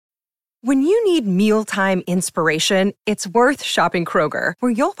When you need mealtime inspiration, it's worth shopping Kroger,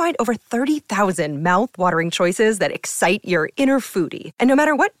 where you'll find over 30,000 mouth-watering choices that excite your inner foodie. And no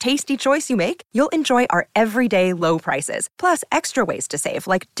matter what tasty choice you make, you'll enjoy our everyday low prices, plus extra ways to save,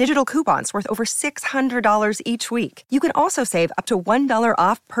 like digital coupons worth over $600 each week. You can also save up to $1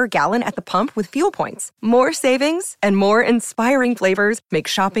 off per gallon at the pump with fuel points. More savings and more inspiring flavors make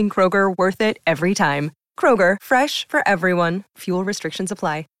shopping Kroger worth it every time. Kroger, fresh for everyone. Fuel restrictions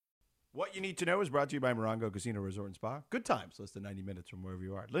apply. What you need to know is brought to you by Morongo Casino Resort and Spa. Good times, less than 90 minutes from wherever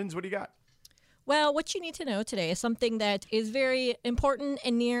you are. Linz, what do you got? Well, what you need to know today is something that is very important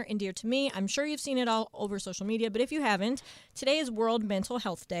and near and dear to me. I'm sure you've seen it all over social media, but if you haven't, today is World Mental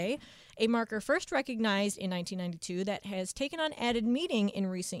Health Day, a marker first recognized in 1992 that has taken on added meaning in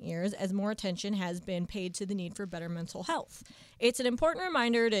recent years as more attention has been paid to the need for better mental health. It's an important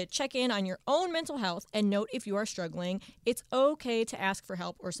reminder to check in on your own mental health and note if you are struggling. It's okay to ask for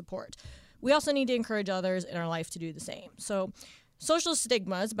help or support. We also need to encourage others in our life to do the same. So, social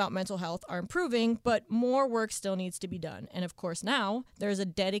stigmas about mental health are improving, but more work still needs to be done. And of course, now there's a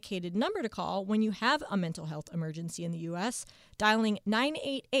dedicated number to call when you have a mental health emergency in the U.S. Dialing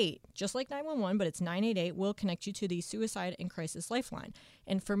 988, just like 911, but it's 988, will connect you to the Suicide and Crisis Lifeline.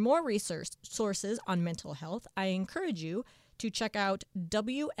 And for more research sources on mental health, I encourage you to check out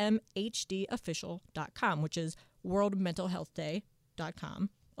WMHDofficial.com, which is worldmentalhealthday.com,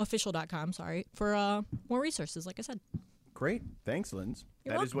 official.com, for more resources, like I said. Great. Thanks, Linz.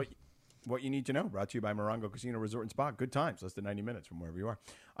 You're That welcome. is what you need to know. Brought to you by Morongo Casino Resort and Spa. Good times, less than 90 minutes from wherever you are.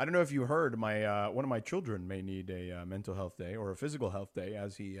 I don't know if you heard, my one of my children may need a mental health day or a physical health day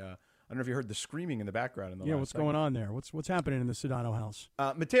as he I don't know if you heard the screaming in the background in the last what's segment. going on there? What's happening in the Sedano house?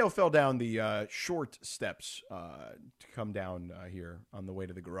 Mateo fell down the short steps to come down here on the way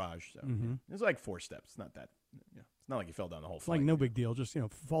to the garage. So it's like 4 steps. Not that. It's not like he fell down the whole It's flight. like no big deal. Just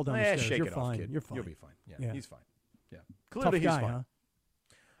fall down the stairs. Shake You're it fine. off, kid. You're fine. You'll be fine. Yeah, he's fine. Yeah, Tough clearly guy, he's fine. huh?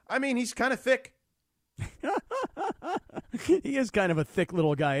 I mean, he's kind of thick. He is kind of a thick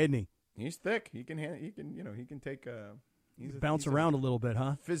little guy, isn't he? He's thick. He can take. Bounce around a little bit,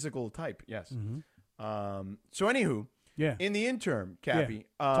 huh? Physical type, yes. So, anywho, Yeah. in the interim, Cappy,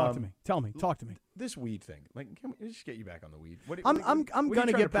 Talk to me. Tell me. Talk to me. This weed thing, can we just get you back on the weed? I'm going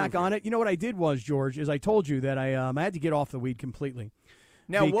to get back on it. You know what I did was, George, is I told you that I had to get off the weed completely.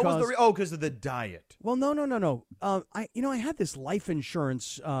 Now, what was the because of the diet? Well, no. I had this life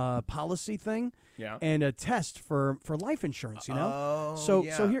insurance policy thing, and a test for life insurance. Oh, so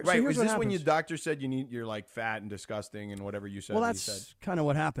yeah. so right. here's Was what this happens. when your doctor said you're like fat and disgusting and whatever you said? Well, he said? that's kind of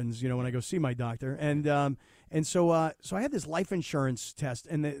what happens, when I go see my doctor, and so I had this life insurance test,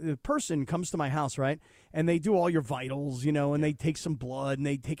 and the person comes to my house, right, and they do all your vitals, and they take some blood and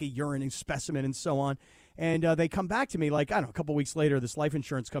they take a urine specimen and so on. And they come back to me like, I don't know, a couple weeks later, this life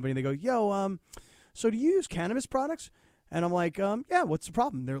insurance company, they go, yo, so do you use cannabis products? And I'm like, yeah, what's the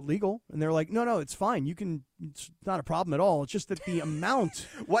problem? They're legal. And they're like, no, it's fine. It's not a problem at all. It's just that the amount.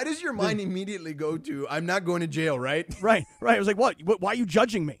 Why does your mind immediately go to, I'm not going to jail, right? Right. I was like, what? Why are you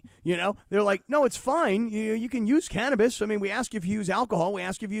judging me? They're like, no, it's fine. You can use cannabis. I mean, we ask you if you use alcohol. We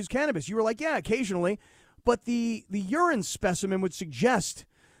ask you if you use cannabis. You were like, yeah, occasionally. But the urine specimen would suggest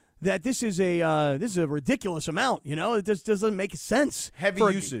that this is a ridiculous amount. It just doesn't make sense. Heavy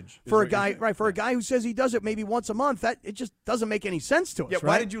usage for a guy, right? For a guy who says he does it maybe once a month, that it just doesn't make any sense to us. Yeah. Right?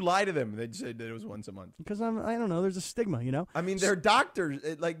 Why did you lie to them? They said that it was once a month. Because I don't know. There's a stigma, I mean, they're doctors,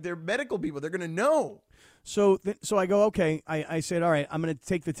 they're medical people. They're going to know. So I go, okay. I said, all right, I'm going to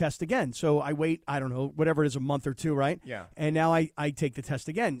take the test again. So I wait, I don't know, whatever it is, a month or two, right? Yeah. And now I take the test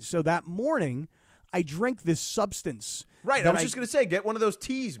again. So that morning, I drank this substance. Right. I was just going to say, get one of those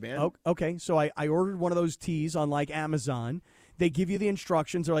teas, man. Oh, okay. So I ordered one of those teas on like Amazon. They give you the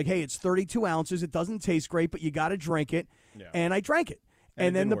instructions. They're like, hey, it's 32 ounces. It doesn't taste great, but you got to drink it. Yeah. And I drank it.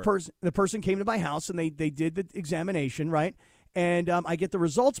 And then the person came to my house and they did the examination, right? And I get the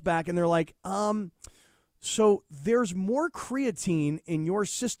results back and they're like, so there's more creatine in your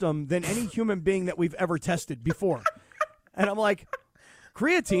system than any human being that we've ever tested before. And I'm like,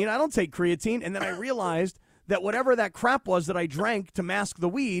 creatine? I don't take creatine. And then I realized that whatever that crap was that I drank to mask the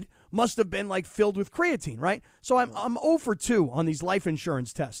weed must have been like filled with creatine, right? So I'm 0 for 2 on these life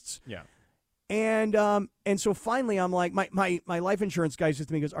insurance tests. Yeah. And so finally I'm like, my life insurance guy says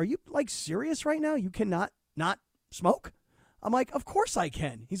to me, he goes, are you like serious right now? You cannot not smoke? I'm like, of course I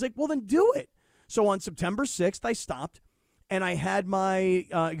can. He's like, well then do it. So on September 6th, I stopped and I had my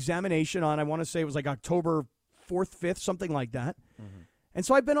examination on, I want to say it was like October 4th, 5th, something like that. Mm-hmm. And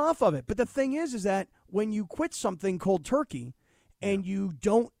so I've been off of it. But the thing is that when you quit something cold turkey and you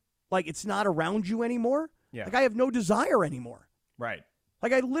don't, like, it's not around you anymore, like I have no desire anymore. Right.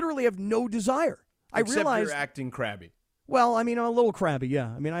 Like, I literally have no desire. Except I realize you're acting crabby. Well, I mean, I'm a little crabby,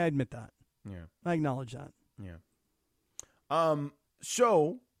 yeah. I mean, I admit that. Yeah. I acknowledge that. Yeah.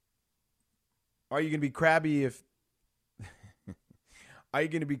 So, are you going to be crabby if... Are you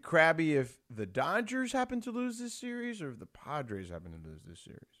going to be crabby if the Dodgers happen to lose this series or if the Padres happen to lose this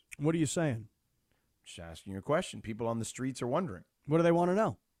series? What are you saying? Just asking you a question. People on the streets are wondering. What do they want to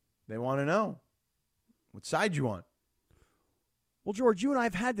know? They want to know what side you on. Well, George, you and I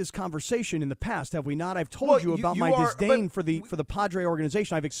have had this conversation in the past, have we not? I've told you about my disdain for the Padre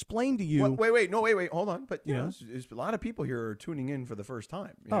organization. I've explained to you. Wait, hold on. But you know, there's a lot of people here are tuning in for the first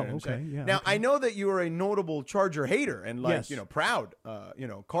time. You know what I'm saying? Yeah. Now okay. I know that you are a notable Charger hater and proud,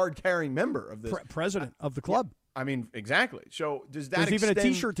 card carrying member of this president of the club. Yeah, I mean, exactly. So does that? There's even a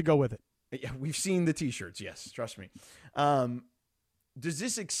T-shirt to go with it. Yeah, we've seen the T-shirts. Yes, trust me. Does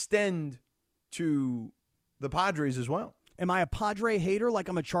this extend to the Padres as well? Am I a Padre hater like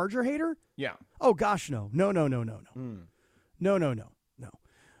I'm a Charger hater? Yeah. Oh, gosh, no. No.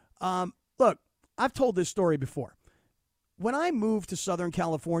 Look, I've told this story before. When I moved to Southern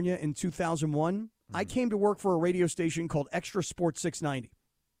California in 2001, I came to work for a radio station called Extra Sports 690.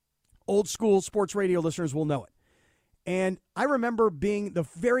 Old school sports radio listeners will know it. And I remember being the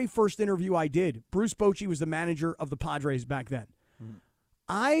very first interview I did. Bruce Bochy was the manager of the Padres back then.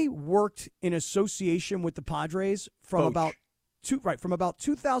 I worked in association with the Padres from about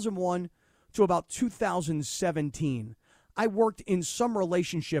 2001 to about 2017. I worked in some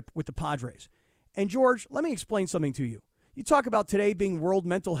relationship with the Padres. And George, let me explain something to you. You talk about today being World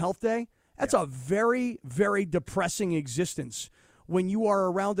Mental Health Day. That's a very, very depressing existence when you are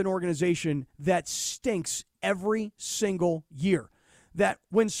around an organization that stinks every single year. That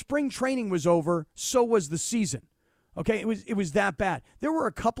when spring training was over, so was the season. Okay, it was that bad. There were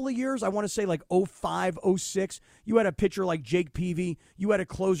a couple of years, I want to say like 05, 06, you had a pitcher like Jake Peavy, you had a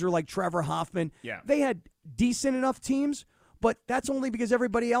closer like Trevor Hoffman. Yeah. They had decent enough teams, but that's only because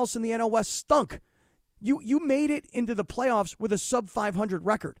everybody else in the NL West stunk. You made it into the playoffs with a sub-500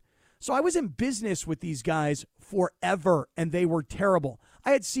 record. So I was in business with these guys forever, and they were terrible.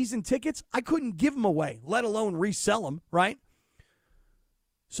 I had season tickets. I couldn't give them away, let alone resell them, right?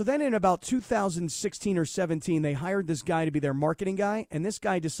 So then in about 2016 or 17, they hired this guy to be their marketing guy, and this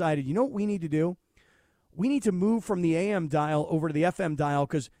guy decided, you know what we need to do? We need to move from the AM dial over to the FM dial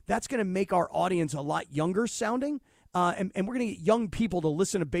because that's going to make our audience a lot younger sounding, and we're going to get young people to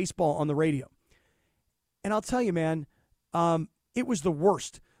listen to baseball on the radio. And I'll tell you, man, it was the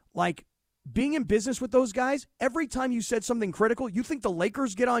worst. Like, being in business with those guys, every time you said something critical, you think the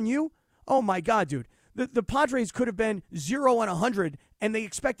Lakers get on you? Oh, my God, dude. The Padres could have been 0-100, and they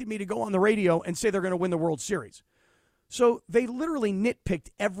expected me to go on the radio and say they're going to win the World Series. So they literally nitpicked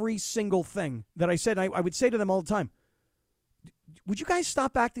every single thing that I said. I would say to them all the time, would you guys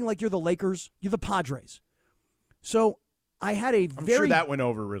stop acting like you're the Lakers? You're the Padres. So I had a I'm sure that went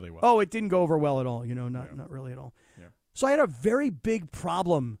over really well. Oh, it didn't go over well at all. Not really at all. Yeah. So I had a very big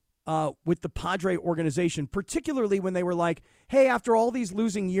problem with the Padre organization, particularly when they were like, hey, after all these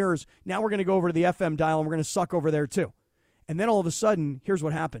losing years, now we're going to go over to the FM dial and we're going to suck over there too. And then all of a sudden, here's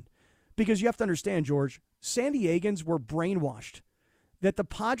what happened. Because you have to understand, George, San Diegans were brainwashed that the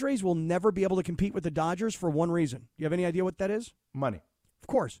Padres will never be able to compete with the Dodgers for one reason. Do you have any idea what that is? Money. Of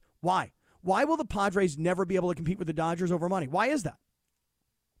course. Why? Why will the Padres never be able to compete with the Dodgers over money? Why is that?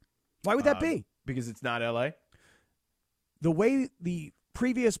 Why would that be? Because it's not L.A.? The way the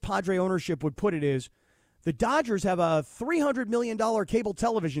previous Padre ownership would put it is the Dodgers have a $300 million cable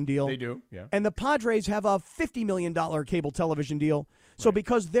television deal. They do, yeah. And the Padres have a $50 million cable television deal. So right.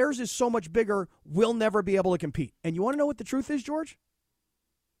 Because theirs is so much bigger, we'll never be able to compete. And you want to know what the truth is, George?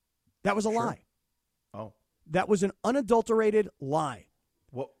 That was a lie. Oh. That was an unadulterated lie.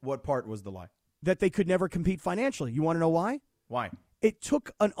 What part was the lie? That they could never compete financially. You want to know why? Why? It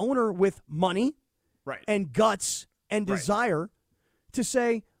took an owner with money and guts and desire to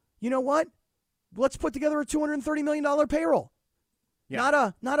say, you know what? Let's put together a $230 million payroll.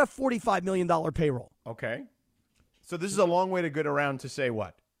 Yeah. Not a $45 million payroll. Okay. So this is a long way to get around to say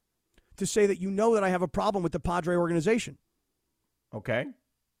what? To say that you know that I have a problem with the Padre organization. Okay.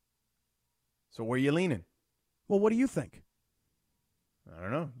 So where are you leaning? Well, what do you think? I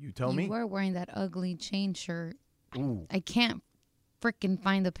don't know. You tell me. You were wearing that ugly chain shirt. Ooh. I can't freaking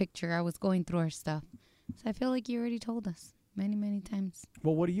find the picture. I was going through our stuff. So I feel like you already told us many, many times.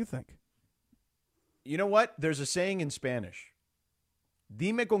 Well, what do you think? You know what? There's a saying in Spanish.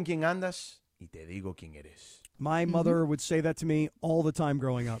 Dime con quién andas y te digo quién eres. My mother would say that to me all the time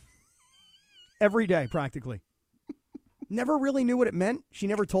growing up. Every day, practically. Never really knew what it meant. She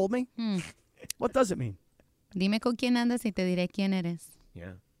never told me. What does it mean? Dime con quién andas y te diré quién eres.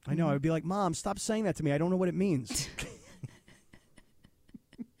 Yeah. I know. I would be like, Mom, stop saying that to me. I don't know what it means.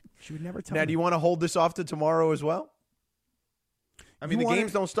 She would never tell me. Now, do you want to hold this off to tomorrow as well? I mean, the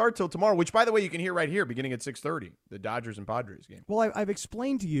games don't start till tomorrow, which, by the way, you can hear right here, beginning at 6:30, the Dodgers and Padres game. Well, I've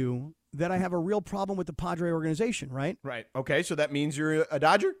explained to you that I have a real problem with the Padre organization, right? Right. Okay, so that means you're a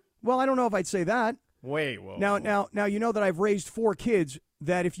Dodger? Well, I don't know if I'd say that. Wait, whoa. Now, you know that I've raised 4 kids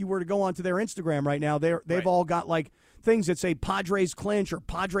that if you were to go onto their Instagram right now, they've all got like things that say Padres clinch or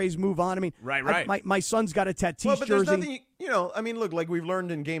Padres move on. I mean, right. My son's got a Tatis well, but jersey. There's nothing, I mean, look, like we've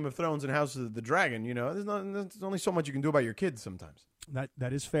learned in Game of Thrones and House of the Dragon, there's only so much you can do about your kids sometimes.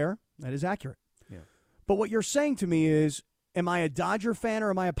 That is fair. That is accurate. Yeah. But what you're saying to me is, am I a Dodger fan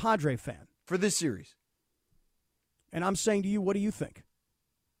or am I a Padre fan? For this series. And I'm saying to you, what do you think?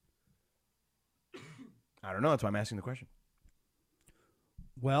 I don't know. That's why I'm asking the question.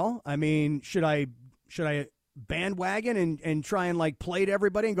 Well, I mean, should I bandwagon and try and like play to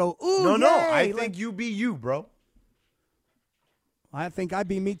everybody and go, ooh, No, yay! I think you be you, bro. I think I'd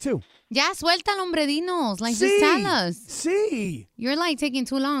be me too. Ya, suelta, hombre, dinos. Like, just tell us. See. You're like taking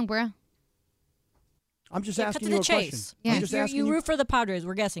too long, bruh. I'm just Cut asking to you the a chase. question. Yeah. I'm just asking You root for the Padres,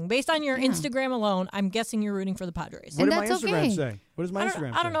 we're guessing. Based on your Instagram alone, I'm guessing you're rooting for the Padres. What And did my that's Instagram okay. say? What does my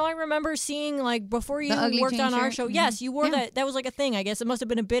Instagram say? I don't know. I remember seeing, like, before you The ugly worked chain on our shirt? show. Mhm. Yes, you wore Yeah. that. That was like a thing. I guess it must have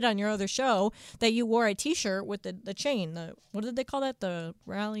been a bit on your other show that you wore a T-shirt with the chain. What did they call that? The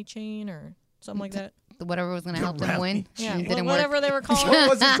rally chain or something like that? Whatever was going to help them win. Yeah, Didn't whatever work. they were called. What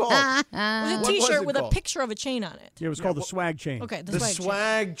was it called? It was What a was T-shirt it with a called? picture of a chain on it. Yeah, it was called the swag chain. Okay, The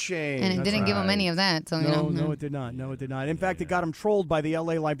swag chain. And it didn't give them any of that. So, No, it did not. No, it did not. In fact, it got them trolled by the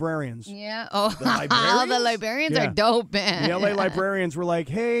LA librarians. Yeah. Oh, The librarians? the librarians Yeah. are dope, man. The LA librarians were like,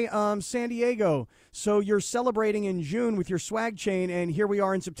 hey, San Diego, so you're celebrating in June with your swag chain, and here we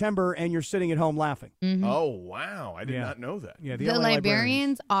are in September, and you're sitting at home laughing. Oh, wow. I did Yeah. not know that. Yeah, The LA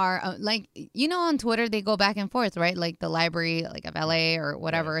librarians are like, on Twitter they go back and forth, right? Like the library, like of LA or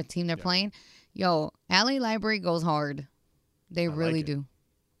whatever team they're playing. Yo, LA Library goes hard. They really it. do.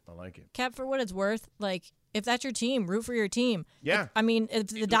 I like it. Cap, for what it's worth, like, if that's your team, root for your team. Yeah. If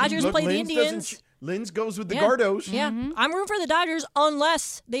the Dodgers Look, play the Linz Indians. Linz goes with the Yeah. Gardos. Yeah, I'm rooting for the Dodgers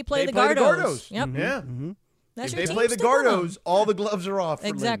unless they play the play Gardos. the Gardos. Yep. Yeah. That's If your they team, play the stick with them. Gardos, all the gloves are off for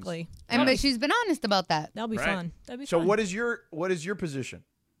Linz. Exactly. But she's been honest about that. That'll be Right. fun. That'd be So fun. what is your position?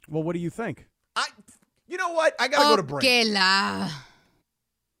 Well, what do you think? You know what? I gotta go to break. Okay,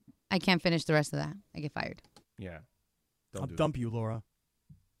 I can't finish the rest of that. I get fired. Yeah. I'll dump you, Laura.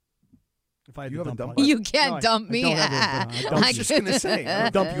 If I had You to have a dump dump button. You can't No, dump me. I don't have a button. I'll dump I was you. just gonna say.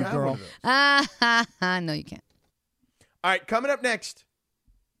 I'll dump you, girl. No, you can't. All right, coming up next,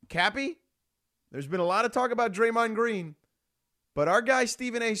 Cappy. There's been a lot of talk about Draymond Green, but our guy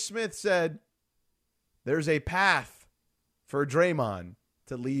Stephen A. Smith said there's a path for Draymond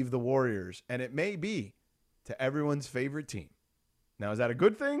to leave the Warriors, and it may be to everyone's favorite team. Now, is that a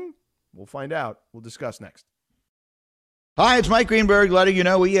good thing? We'll find out. We'll discuss next. Hi, it's Mike Greenberg letting you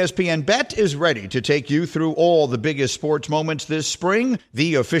know ESPN Bet is ready to take you through all the biggest sports moments this spring.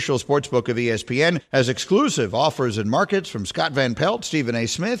 The official sportsbook of ESPN has exclusive offers and markets from Scott Van Pelt, Stephen A.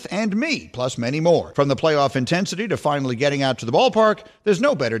 Smith, and me, plus many more. From the playoff intensity to finally getting out to the ballpark, there's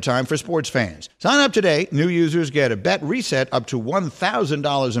no better time for sports fans. Sign up today. New users get a bet reset up to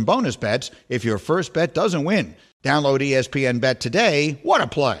 $1,000 in bonus bets if your first bet doesn't win. Download ESPN Bet today. What a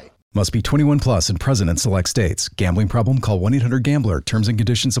play. Must be 21 plus and present in select states. Gambling problem? Call 1-800-GAMBLER. Terms and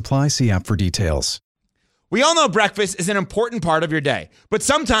conditions apply. See app for details. We all know breakfast is an important part of your day. But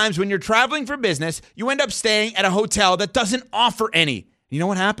sometimes when you're traveling for business, you end up staying at a hotel that doesn't offer any. You know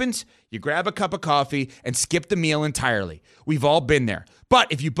what happens? You grab a cup of coffee and skip the meal entirely. We've all been there. But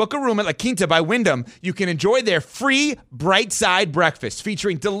if you book a room at La Quinta by Wyndham, you can enjoy their free Bright Side breakfast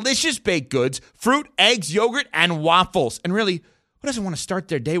featuring delicious baked goods, fruit, eggs, yogurt, and waffles. And really, who doesn't want to start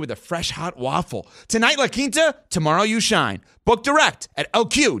their day with a fresh, hot waffle? Tonight, La Quinta, tomorrow you shine. Book direct at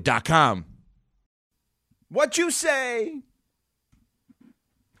LQ.com. What you say?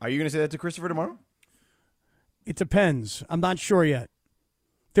 Are you going to say that to Christopher tomorrow? It depends. I'm not sure yet.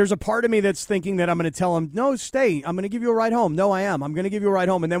 There's a part of me that's thinking that I'm going to tell him, no, stay. I'm going to give you a ride home. No, I am. I'm going to give you a ride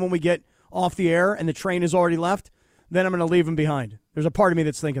home. And then when we get off the air and the train is already left, then I'm going to leave him behind. There's a part of me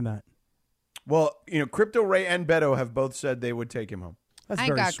that's thinking that. Well, Crypto Ray and Beto have both said they would take him home. That's I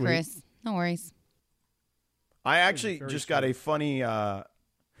very got sweet. Chris. No worries. I actually just got a funny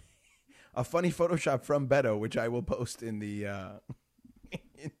Photoshop from Beto, which I will post in the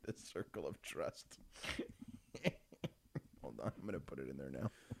in the circle of trust. Hold on, I'm going to put it in there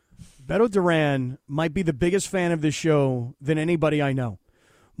now. Beto Duran might be the biggest fan of this show than anybody I know.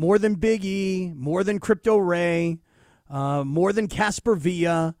 More than Big E, more than Crypto Ray. more than Casper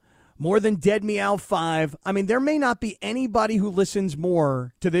Villa, more than Dead Meow 5. I mean, there may not be anybody who listens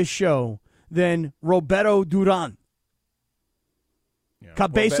more to this show than Roberto Duran. Yeah.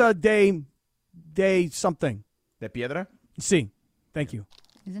 Cabeza de something. De Piedra? Sí. Thank you.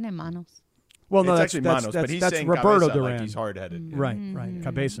 Isn't it Manos? Well, no, it's that's actually that's, Manos, that's, but he's that's saying Roberto Cabeza Duran. like he's hard-headed. Right.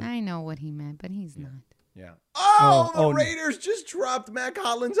 Cabeza. I know what he meant, but he's not. Yeah. Oh, Oh, the Raiders just dropped. Mac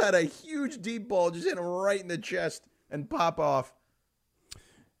Hollins had a huge deep ball, just hit him right in the chest and pop off.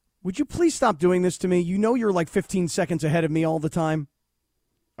 Would you please stop doing this to me? You know you're like 15 seconds ahead of me all the time.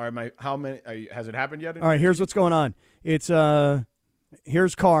 All right, how many? Has it happened yet? All right, here's what's going on. It's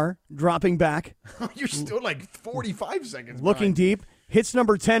here's Carr dropping back, You're still like 45 seconds. looking behind. deep, hits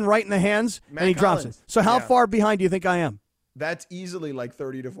number 10 right in the hands, Mac and he drops Hollins. it. So how Yeah. far behind do you think I am? That's easily like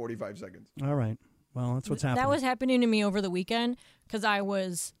 30 to 45 seconds. All right. Well, that's what's happening. That was happening to me over the weekend because I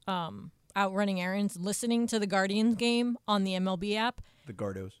was out running errands, listening to the Guardians game on the MLB app. The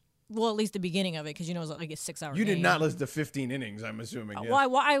Gardos. Well, at least the beginning of it, because it was like a 6-hour You game. did not listen to 15 innings, I'm assuming. Yeah.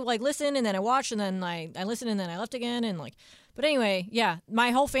 Well, I like listened, and then I watched, and then I listened, and then I left again, and like. But anyway, yeah,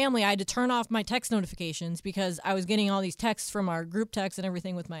 my whole family, I had to turn off my text notifications because I was getting all these texts from our group text and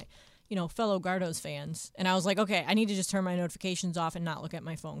everything with my, fellow Gardos fans, and I was like, okay, I need to just turn my notifications off and not look at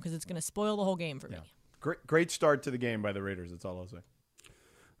my phone because it's going to spoil the whole game for me. Great start to the game by the Raiders. That's all I'll say.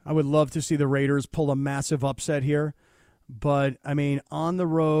 I would love to see the Raiders pull a massive upset here. But, I mean, on the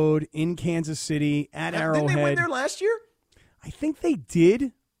road, in Kansas City, at Arrowhead. Didn't they win there last year? I think they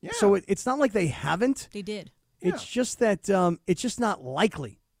did. Yeah. So it's not like they haven't. They did. It's just that it's just not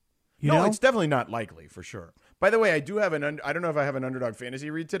likely. You No, know? it's definitely not likely, for sure. By the way, I do have I don't know if I have an Underdog Fantasy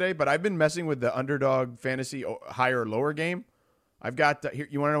read today, but I've been messing with the Underdog Fantasy higher or lower game. I've got, here,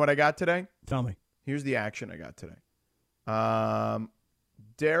 you want to know what I got today? Tell me. Here's the action I got today.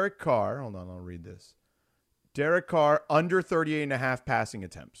 Derek Carr, hold on, I'll read this. Derek Carr, under 38.5 passing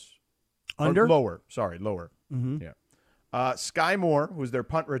attempts. Under? Or lower. Sorry, lower. Mm-hmm. Yeah. Sky Moore, who's their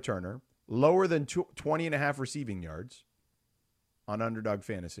punt returner, lower than 20.5 receiving yards on Underdog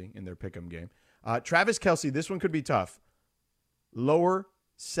Fantasy in their pick'em game. Travis Kelce, this one could be tough. Lower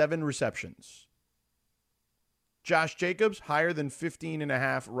 7 receptions. Josh Jacobs, higher than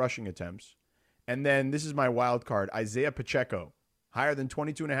 15.5 rushing attempts. And then this is my wild card, Isaiah Pacheco, higher than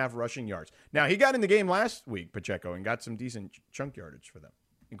 22.5 rushing yards. Now, he got in the game last week, Pacheco, and got some decent chunk yardage for them,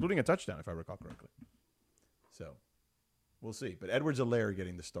 including a touchdown, if I recall correctly. So, we'll see. But Edwards-Helaire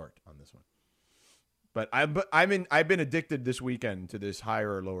getting the start on this one. But I've been addicted this weekend to this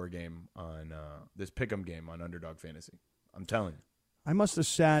higher or lower game on this pick'em game on Underdog Fantasy. I'm telling you. I must have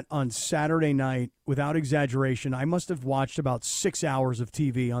sat on Saturday night, without exaggeration. I must have watched about 6 hours of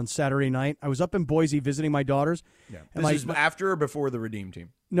TV on Saturday night. I was up in Boise visiting my daughters. Yeah. And This is after or before the Redeem Team?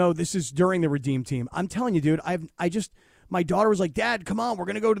 No, this is during the Redeem Team. I'm telling you, dude, my daughter was like, Dad, come on, we're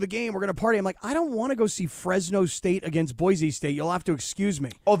going to go to the game. We're going to party. I'm like, I don't want to go see Fresno State against Boise State. You'll have to excuse me.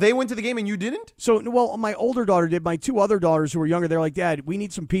 Oh, they went to the game and you didn't? So, well, my older daughter did. My 2 other daughters who were younger, they're like, Dad, we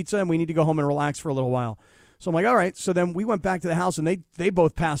need some pizza and we need to go home and relax for a little while. So I'm like, all right. So then we went back to the house and they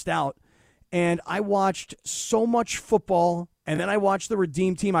both passed out. And I watched so much football. And then I watched the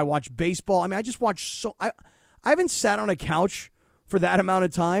Redeem Team. I watched baseball. I mean, I just watched I haven't sat on a couch for that amount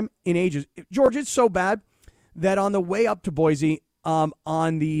of time in ages. George, it's so bad that on the way up to Boise,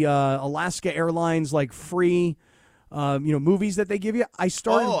 on the Alaska Airlines like free movies that they give you, I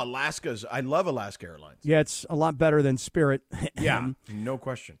started. Oh, I love Alaska Airlines. Yeah, it's a lot better than Spirit. Yeah, no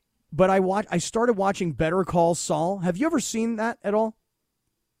question. But I started watching Better Call Saul. Have you ever seen that at all?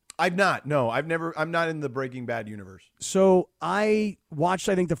 I've not. No, I'm not in the Breaking Bad universe. So I watched,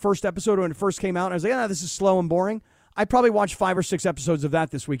 I think, the first episode when it first came out. And I was like, this is slow and boring. I probably watched 5 or 6 episodes of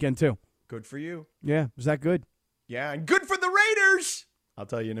that this weekend, too. Good for you. Yeah, was that good? Yeah, and good for the Raiders. I'll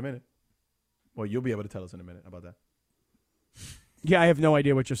tell you in a minute. Well, you'll be able to tell us in a minute. How about that? Yeah, I have no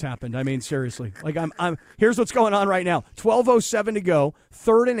idea what just happened. I mean, seriously. Like, I'm here's what's going on right now. 12:07 to go,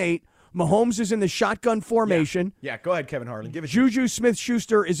 3rd and 8. Mahomes is in the shotgun formation. Yeah, go ahead, Kevin Harlan. Give it Juju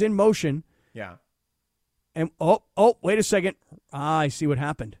Smith-Schuster is in motion. Yeah. And, wait a second. I see what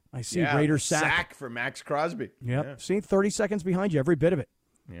happened. I see Raiders sack for Max Crosby. Yep. Yeah. See, 30 seconds behind you, every bit of it.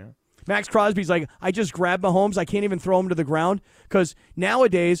 Yeah. Max Crosby's like, I just grabbed Mahomes. I can't even throw him to the ground. Because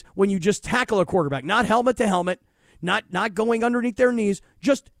nowadays, when you just tackle a quarterback, not helmet to helmet, not going underneath their knees,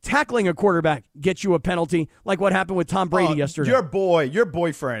 just tackling a quarterback gets you a penalty, like what happened with Tom Brady yesterday. Your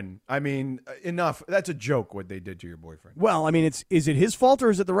boyfriend. I mean, enough. That's a joke what they did to your boyfriend. Well, I mean, is it his fault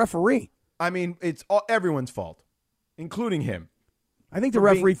or is it the referee? I mean, it's everyone's fault, including him. I think the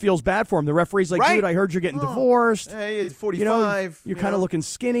referee feels bad for him. The referee's like, dude, I heard you're getting divorced. Hey, it's 45. You're kind of looking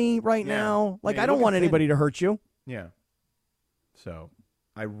skinny right now. Like, I don't want anybody to hurt you. Yeah. So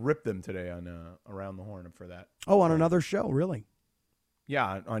I ripped them today on Around the Horn for that. Oh, on another show, really?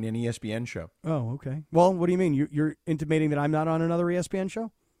 Yeah, on an ESPN show. Oh, okay. Well, what do you mean? You're intimating that I'm not on another ESPN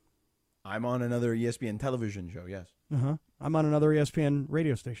show? I'm on another ESPN television show, yes. Uh-huh. I'm on another ESPN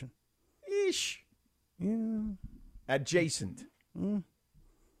radio station. Ish. Yeah. Adjacent.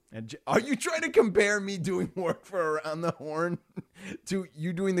 Are you trying to compare me doing work for Around the Horn to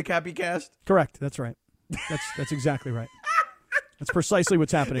you doing the Cappy Cast? Correct. That's right. That's exactly right. That's precisely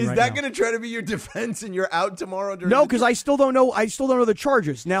what's happening right now. Is that going to try to be your defense and you're out tomorrow? No, because I still don't know. I still don't know the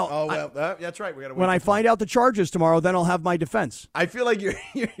charges. Now, oh well, that's right. We got to. When I find out the charges tomorrow, then I'll have my defense. I feel like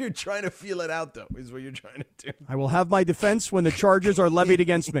you're trying to feel it out, though. Is what you're trying to do. I will have my defense when the charges are levied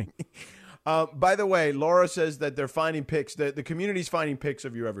against me. By the way, Laura says that they're finding pics. The community's finding pics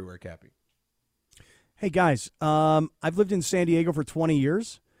of you everywhere, Cappy. Hey guys, I've lived in San Diego for 20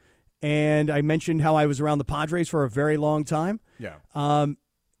 years. And I mentioned how I was around the Padres for a very long time. Yeah.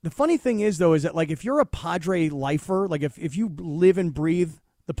 The funny thing is, though, is that, like, if you're a Padre lifer, like, if you live and breathe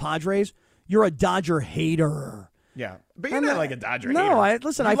the Padres, you're a Dodger hater. Yeah. But you're not like a Dodger hater. No,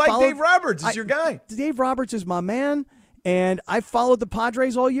 listen, I like Dave Roberts. It's your guy. Dave Roberts is my man. And I followed the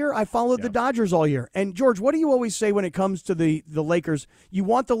Padres all year. I followed the Dodgers all year. And, George, what do you always say when it comes to the Lakers? You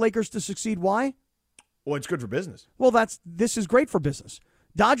want the Lakers to succeed. Why? Well, it's good for business. Well, this is great for business.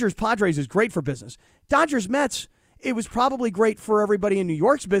 Dodgers Padres is great for business. Dodgers Mets, it was probably great for everybody in New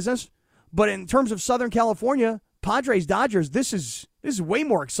York's business, but in terms of Southern California, Padres Dodgers, this is way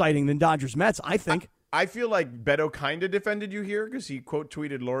more exciting than Dodgers Mets, I think. I feel like Beto kind of defended you here because he quote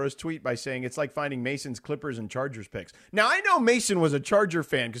tweeted Laura's tweet by saying it's like finding Mason's Clippers and Chargers picks. Now I know Mason was a Charger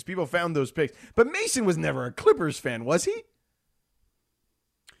fan because people found those picks, but Mason was never a Clippers fan, was he?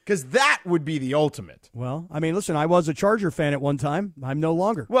 Because that would be the ultimate. Well, I mean, listen, I was a Charger fan at one time. I'm no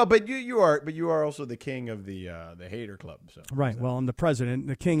longer. Well, but you are also the king of the hater club. So right. Well, I'm the president.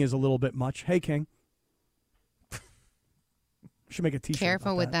 The king is a little bit much. Hey, king. Should make a T-shirt.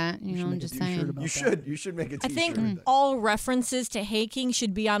 Careful with that. You know, I'm just saying. You should make a T-shirt. I think all references to Hey King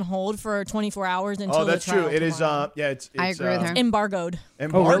should be on hold for 24 hours until that's the trial true. It is. tomorrow. It's I agree with her. Embargoed.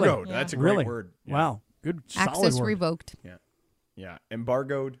 Embargoed. Oh, really? That's a really? great word. Yeah. Wow. Good. Solid Access word. revoked. Yeah. Yeah.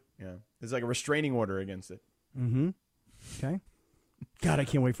 Embargoed. Yeah. It's like a restraining order against it. Mm-hmm. Okay. God, I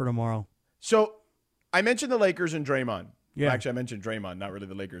can't wait for tomorrow. So I mentioned the Lakers and Draymond. Yeah. Well, actually, I mentioned Draymond, not really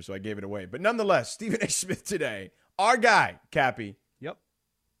the Lakers, so I gave it away. But nonetheless, Stephen A. Smith today, our guy, Cappy. Yep.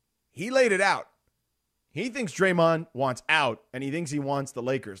 He laid it out. He thinks Draymond wants out, and he thinks he wants the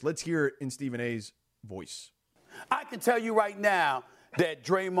Lakers. Let's hear it in Stephen A.'s voice. I can tell you right now that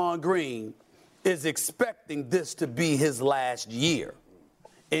Draymond Green is expecting this to be his last year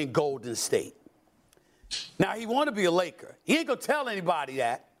in Golden State. Now, he want to be a Laker. He ain't going to tell anybody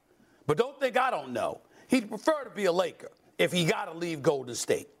that, but don't think I don't know. He'd prefer to be a Laker if he got to leave Golden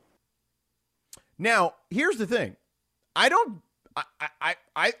State. Now, here's the thing. I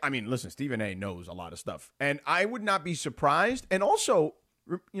mean, listen, Stephen A. knows a lot of stuff, and I would not be surprised. And also,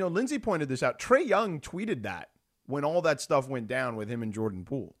 Lindsay pointed this out. Trae Young tweeted that when all that stuff went down with him and Jordan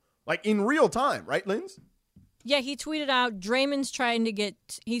Poole, like in real time, right, Linz? Yeah, he tweeted out Draymond's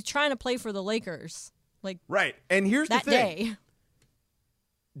he's trying to play for the Lakers. Like right. And here's the that thing. day.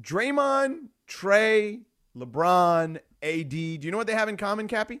 Draymond, Trae, LeBron, AD, do you know what they have in common,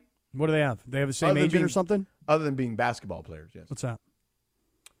 Cappy? What do they have? They have the same agent or something? Other than being basketball players, yes. What's that?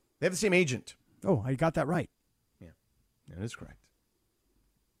 They have the same agent. Oh, I got that right. Yeah, that is correct.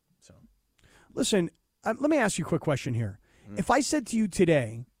 So, listen, let me ask you a quick question here. If I said to you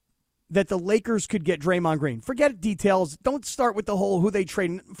today that the Lakers could get Draymond Green, forget details, don't start with the whole who they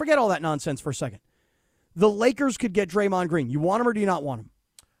trade, forget all that nonsense for a second. The Lakers could get Draymond Green. You want him or do you not want him?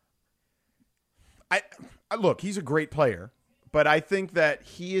 I look, he's a great player, but I think that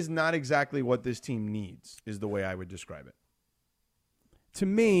he is not exactly what this team needs, is the way I would describe it. To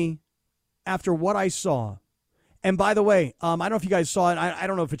me, after what I saw, and by the way, I don't know if you guys saw it, I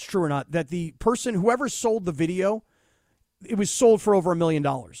don't know if it's true or not, that the person, whoever sold the video, it was sold for over $1 million to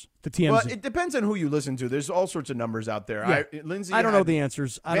TMZ. Well, it depends on who you listen to. There's all sorts of numbers out there. Yeah. Lindsay, I don't know the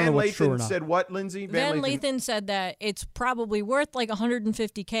answers. I don't know what's true or not. Said what, Lindsay? Van Lathan said that it's probably worth like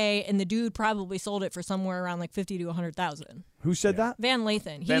 $150K, and the dude probably sold it for somewhere around like $50,000 to $100,000. Who said that? Van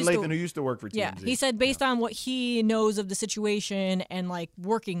Lathan. Who used to work for TMZ. Yeah, he said based on what he knows of the situation and like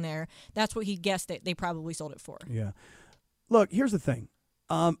working there, that's what he guessed that they probably sold it for. Yeah. Look, here's the thing.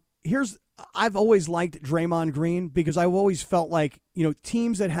 I've always liked Draymond Green because I've always felt like,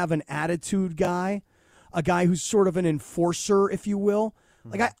 teams that have an attitude guy, a guy who's sort of an enforcer, if you will,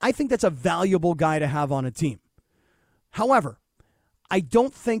 like I think that's a valuable guy to have on a team. However, I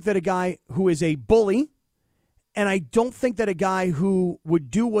don't think that a guy who is a bully And I don't think that a guy who would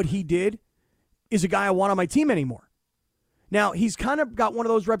do what he did is a guy I want on my team anymore. Now, he's kind of got one of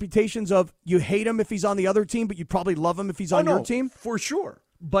those reputations of you hate him if he's on the other team, but you probably love him if he's on your team. For sure.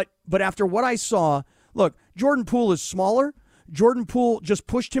 But after what I saw, look, Jordan Poole is smaller. Jordan Poole just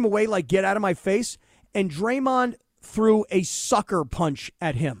pushed him away like, get out of my face. And Draymond threw a sucker punch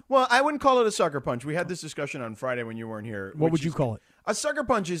at him. Well, I wouldn't call it a sucker punch. We had this discussion on Friday when you weren't here. What would you call it? A sucker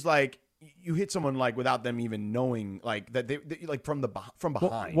punch is like you hit someone like without them even knowing, like that they like from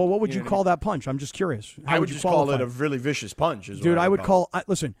behind. Well, what would you call that punch? I'm just curious. I would just call it a really vicious punch. Dude, I would call.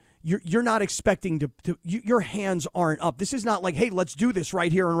 Listen, you're not expecting to your hands aren't up. This is not like, hey, let's do this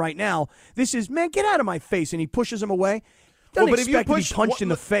right here and right now. This is, man, get out of my face, and he pushes him away. Doesn't expect to be punched in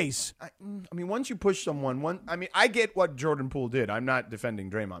the face. I mean, once you push someone, I get what Jordan Poole did. I'm not defending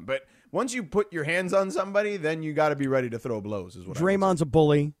Draymond, but once you put your hands on somebody, then you got to be ready to throw blows. Is what Draymond's a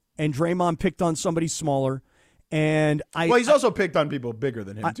bully, and Draymond picked on somebody smaller, and he's also picked on people bigger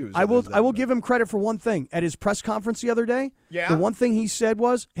than him too. So I will give him credit for one thing. At his press conference the other day, the one thing he said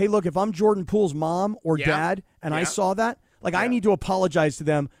was, "Hey, look, if I'm Jordan Poole's mom or dad, and I saw that, I need to apologize to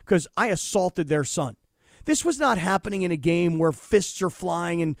them because I assaulted their son." This was not happening in a game where fists are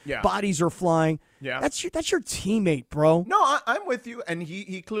flying and bodies are flying. Yeah, that's your teammate, bro. No, I'm with you, and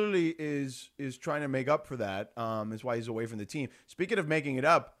he clearly is trying to make up for that. Is why he's away from the team. Speaking of making it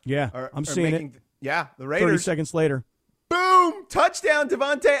up, I'm seeing it. The Raiders. 30 seconds later, boom, touchdown,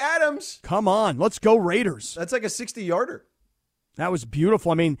 Devontae Adams. Come on, let's go Raiders. That's like a 60-yarder. That was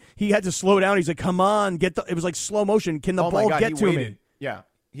beautiful. I mean, he had to slow down. He's like, "Come on, get the." It was like slow motion. Can the ball get to me? Yeah.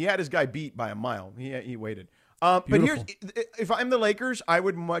 He had his guy beat by a mile. He waited. But if I'm the Lakers, I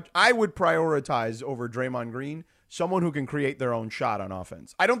would prioritize over Draymond Green someone who can create their own shot on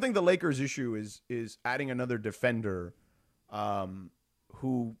offense. I don't think the Lakers' issue is adding another defender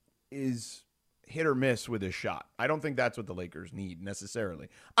who is hit or miss with his shot. I don't think that's what the Lakers need necessarily.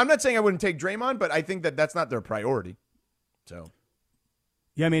 I'm not saying I wouldn't take Draymond, but I think that's not their priority. So,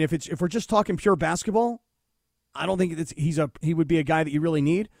 yeah, I mean, if we're just talking pure basketball, I don't think he would be a guy that you really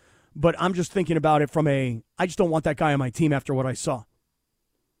need, but I'm just thinking about it I just don't want that guy on my team after what I saw.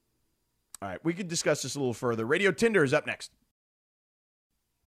 All right, we could discuss this a little further. Radio Tinder is up next.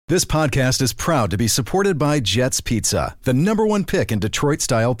 This podcast is proud to be supported by Jets Pizza, the #1 pick in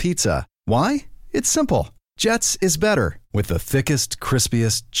Detroit-style pizza. Why? It's simple. Jets is better. With the thickest,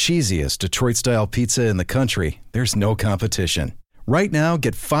 crispiest, cheesiest Detroit-style pizza in the country, there's no competition. Right now,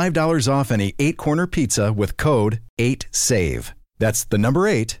 get $5 off any 8-corner pizza with code 8SAVE. That's the number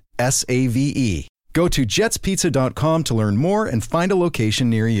 8, SAVE. Go to jetspizza.com to learn more and find a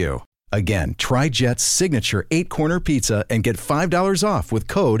location near you. Again, try Jet's signature 8-corner pizza and get $5 off with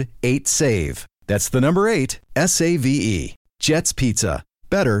code 8SAVE. That's the number 8, SAVE. Jet's Pizza.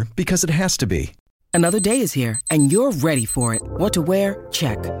 Better because it has to be. Another day is here, and you're ready for it. What to wear?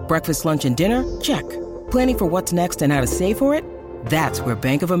 Check. Breakfast, lunch, and dinner? Check. Planning for what's next and how to save for it? That's where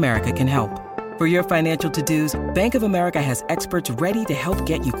Bank of America can help. For your financial to-dos, Bank of America has experts ready to help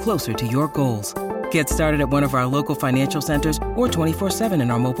get you closer to your goals. Get started at one of our local financial centers or 24/7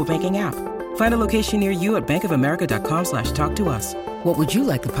 in our mobile banking app. Find a location near you at bankofamerica.com/talktous. What would you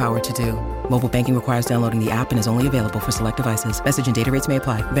like the power to do? Mobile banking requires downloading the app and is only available for select devices. Message and data rates may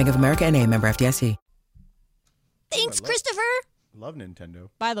apply. Bank of America N.A., member FDIC. Thanks, Christopher. Love Nintendo.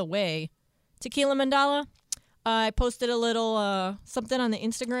 By the way, Tequila Mandala, I posted a little something on the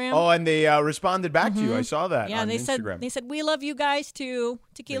Instagram. Oh, and they responded back to you. I saw that. Yeah, on they Instagram. said we love you guys too,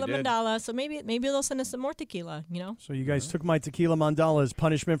 Tequila Mandala. So maybe they'll send us some more tequila. So you guys took my Tequila Mandala as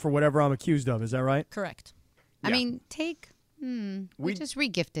punishment for whatever I'm accused of. Is that right? Correct. I mean, we just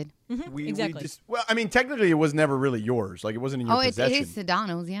regifted. Exactly. Technically, it was never really yours. Like, it wasn't in your possession. Oh, it is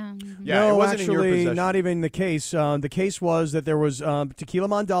Sedano's, yeah. Yeah, no, it wasn't actually, in your possession. not even the case. The case was that there was Tequila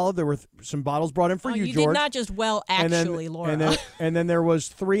Mandala. There were some bottles brought in for you, you George. did not just Laura. And then there was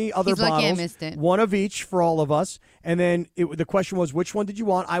 3 other He's bottles. lucky I missed it. One of each for all of us. And then the question was, which one did you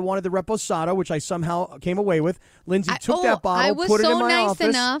want? I wanted the Reposado, which I somehow came away with. Lindsay took that bottle, put it in my office. I was so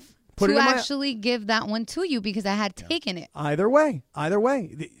nice enough to actually give that one to you because I had taken it. Either way.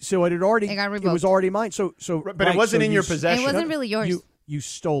 So it was already mine. But it wasn't in your possession. It wasn't really yours. You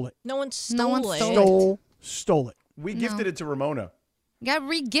stole it. No one stole it. Stole it. We gifted it to Ramona. Got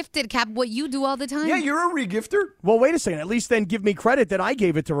regifted, Cap. What you do all the time. Yeah, you're a regifter. Well, wait a second. At least then give me credit that I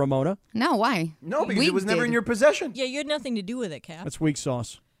gave it to Ramona. No, why? No, because it was never in your possession. Yeah, you had nothing to do with it, Cap. That's weak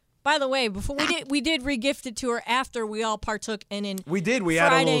sauce. By the way, before we did regift it to her after we all partook in we did. We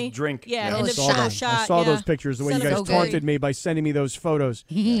Friday, had a little drink. Yeah, I saw those pictures, the way you guys so taunted me by sending me those photos.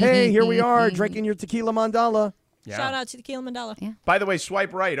 Hey, here we are drinking your Tequila Mandala. Yeah. Shout out to Tequila Mandala. Yeah. By the way,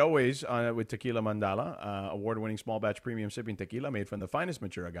 swipe right always with Tequila Mandala, award-winning small batch premium sipping tequila made from the finest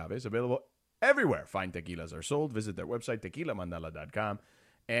mature agaves, available everywhere fine tequilas are sold. Visit their website, tequilamandala.com,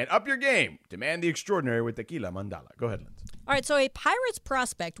 and up your game. Demand the extraordinary with Tequila Mandala. Go ahead, Lindsay. All right, so a Pirates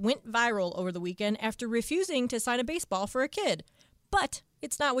prospect went viral over the weekend after refusing to sign a baseball for a kid. But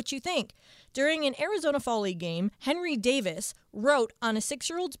it's not what you think. During an Arizona Fall League game, Henry Davis wrote on a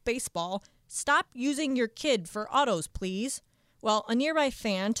 6-year-old's baseball, "Stop using your kid for autos, please." Well, a nearby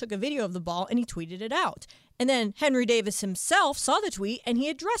fan took a video of the ball and he tweeted it out. And then Henry Davis himself saw the tweet and he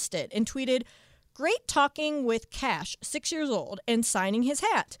addressed it and tweeted, "Great talking with Cash, 6 years old, and signing his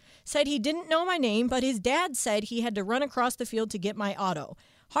hat. Said he didn't know my name, but his dad said he had to run across the field to get my auto.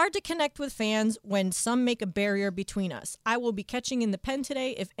 Hard to connect with fans when some make a barrier between us. I will be catching in the pen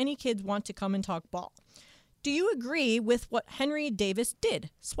today if any kids want to come and talk ball." Do you agree with what Henry Davis did?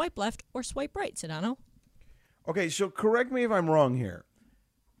 Swipe left or swipe right, Sedano? Okay, so correct me if I'm wrong here.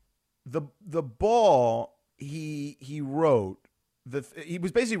 The ball he wrote, he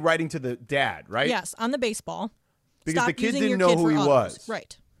was basically writing to the dad, right? Yes, on the baseball. Because Stop the kid using didn't your know kid who for he autos. was.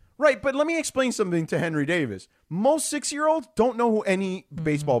 Right. Right, but let me explain something to Henry Davis. Most 6-year-olds don't know who any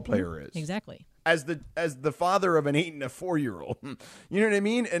baseball player is. Exactly. As the father of an 8 and a 4-year-old, you know what I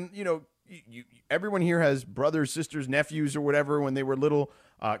mean? And everyone here has brothers, sisters, nephews, or whatever when they were little.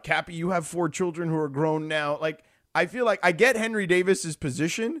 Cappy, you have 4 children who are grown now. Like, I feel like I get Henry Davis's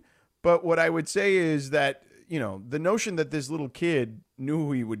position, but what I would say is that the notion that this little kid knew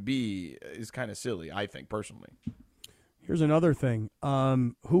who he would be is kind of silly. I think personally. Here's another thing.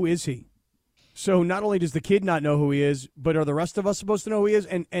 Who is he? So not only does the kid not know who he is, but are the rest of us supposed to know who he is?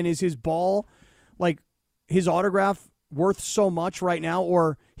 And is his ball, like his autograph, worth so much right now?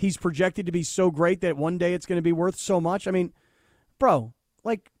 Or he's projected to be so great that one day it's going to be worth so much? I mean, bro,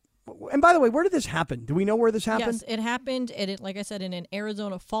 like, and by the way, where did this happen? Do we know where this happened? Yes, it happened, like I said, in an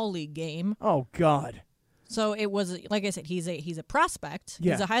Arizona Fall League game. Oh, God. So it was, like I said, he's a prospect.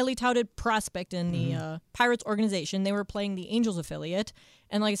 Yeah. He's a highly touted prospect in the Pirates organization. They were playing the Angels affiliate,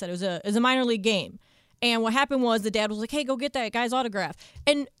 and like I said, it was a minor league game. And what happened was the dad was like, "Hey, go get that guy's autograph."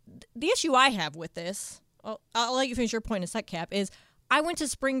 And the issue I have with this, I'll let you finish your point in a sec, Cap, is I went to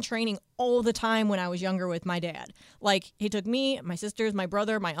spring training all the time when I was younger with my dad. Like, he took me, my sisters, my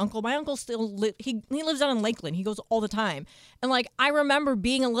brother, my uncle. My uncle still he lives down in Lakeland. He goes all the time. And like, I remember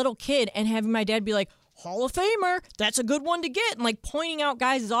being a little kid and having my dad be like, "Hall of Famer, that's a good one to get," and like pointing out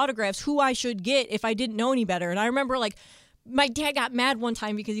guys' autographs who I should get if I didn't know any better. And I remember like my dad got mad one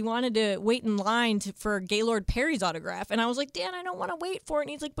time because he wanted to wait in line for Gaylord Perry's autograph. And I was like, "Dad, I don't want to wait for it."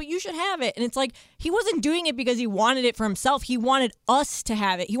 And he's like, "But you should have it." And it's like, he wasn't doing it because he wanted it for himself. He wanted us to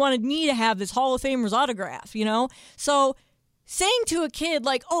have it. He wanted me to have this Hall of Famer's autograph, So saying to a kid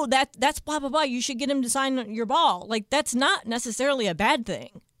like, "Oh, that's blah, blah, blah, you should get him to sign your ball," like, that's not necessarily a bad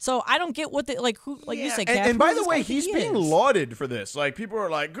thing. So I don't get what you said, Cap. And by the way, he's being lauded for this. Like, people are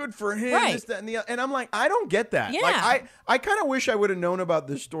like, "Good for him," Right. this, that, and the other. And I'm like, I don't get that. Yeah. Like, I kind of wish I would have known about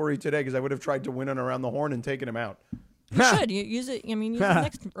this story today, because I would have tried to win it around the horn and taken him out. You should. You use it. I mean, use it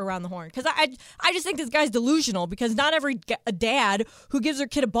next around the horn. Because I just think this guy's delusional, because not every dad who gives their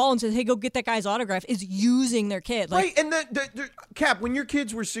kid a ball and says, "Hey, go get that guy's autograph," is using their kid. Like, Right, and the Cap, when your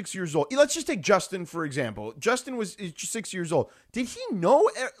kids were 6 years old, let's just take Justin, for example. Justin is 6 years old. Did he know,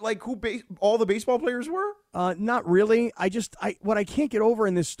 like, who all the baseball players were? Not really. What I can't get over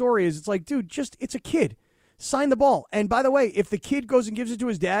in this story is it's like, dude, it's a kid. Sign the ball. And by the way, if the kid goes and gives it to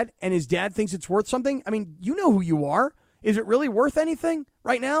his dad and his dad thinks it's worth something, I mean, you know who you are. Is it really worth anything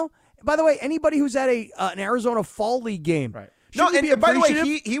right now? By the way, anybody who's at an Arizona Fall League game. Right. No, and by the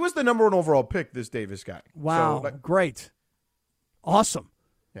way, he was the number 1 overall pick, this Davis guy. Wow. So, great. Awesome.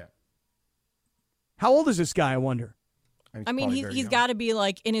 Yeah. How old is this guy, I wonder? I mean, he's got to be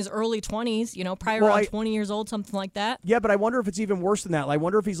like in his early 20s, probably around 20 years old, something like that. Yeah, but I wonder if it's even worse than that. I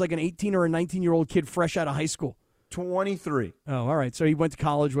wonder if he's like an 18 or a 19-year-old kid fresh out of high school. 23. Oh, all right. So he went to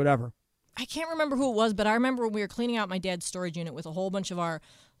college, whatever. I can't remember who it was, but I remember when we were cleaning out my dad's storage unit with a whole bunch of our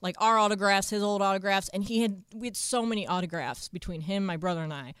autographs, his old autographs, and we had so many autographs between him, my brother,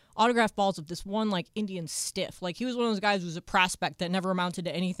 and I. Autograph balls of this one Indian stiff. Like, he was one of those guys who was a prospect that never amounted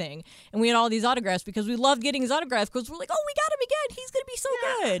to anything. And we had all these autographs because we loved getting his autographs, because we're like, "Oh, we got him again. He's going to be so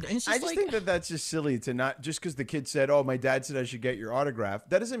good." And it's just I just think that that's just silly to not, just because the kid said, "Oh, my dad said I should get your autograph."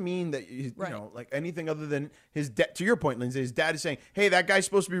 That doesn't mean that, like anything other than his dad. To your point, Lindsay, his dad is saying, "Hey, that guy's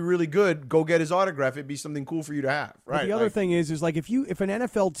supposed to be really good. Go get his autograph. It'd be something cool for you to have." Right. But the other thing is like, if an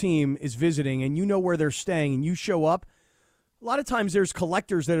NFL team is visiting and you know where they're staying and you show up, a lot of times there's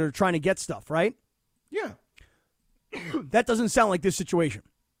collectors that are trying to get stuff, right? Yeah. That doesn't sound like this situation.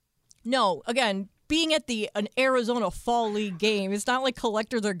 No, again, being at an Arizona Fall League game. It's not like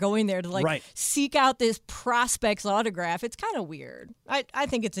collectors are going there to Right. seek out this prospect's autograph. It's kind of weird. I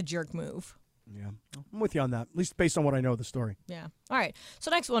think it's a jerk move. Yeah, I'm with you on that, at least based on what I know of the story. Yeah. All right.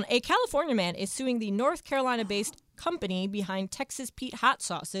 So next one. A California man is suing the North Carolina-based company behind Texas Pete hot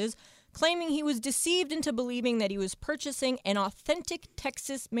sauces, claiming he was deceived into believing that he was purchasing an authentic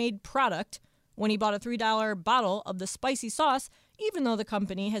Texas-made product when he bought a $3 bottle of the spicy sauce, even though the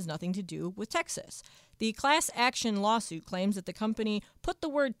company has nothing to do with Texas. The class action lawsuit claims that the company put the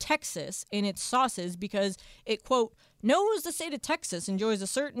word Texas in its sauces because it, quote, knows the state of Texas enjoys a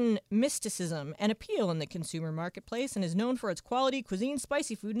certain mysticism and appeal in the consumer marketplace and is known for its quality cuisine,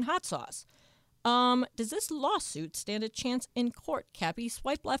 spicy food, and hot sauce. Does this lawsuit stand a chance in court, Cappy?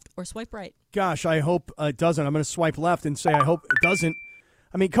 Swipe left or swipe right? Gosh, I hope it doesn't. I'm going to swipe left and say I hope it doesn't.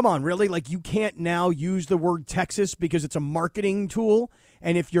 I mean, come on, really? Like, you can't now use the word Texas because it's a marketing tool,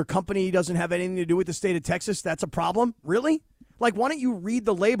 and if your company doesn't have anything to do with the state of Texas, that's a problem? Really? Like, why don't you read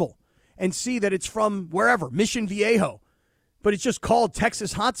the label and see that it's from wherever, Mission Viejo, but it's just called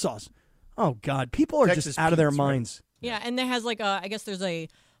Texas hot sauce? Oh, God, people are Texas just out of their Pete's, minds. Right? Yeah, and there has I guess there's a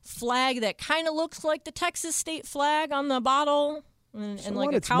flag that kind of looks like the Texas state flag on the bottle, and So like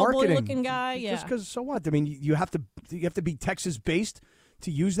what? a It's marketing. cowboy-looking guy. Yeah, Just because, so what? I mean, you have to be Texas-based to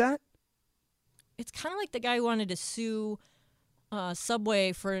use that? it's kind of like the guy who wanted to sue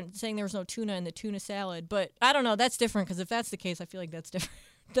Subway for saying there was no tuna in the tuna salad. But I don't know. That's different because if that's the case, I feel like that's different.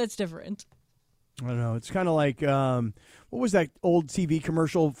 That's different. I don't know. It's kind of like, what was that old TV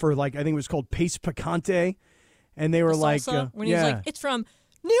commercial for, like, I think it was called Pace Picante? And they were The like, salsa, when he yeah. was like, it's from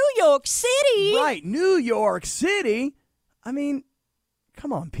New York City. Right, New York City. I mean,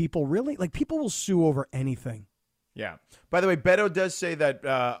 come on, people, really? Like, people will sue over anything. Yeah. By the way, Beto does say that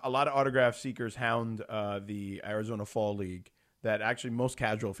a lot of autograph seekers hound the Arizona Fall League, that actually most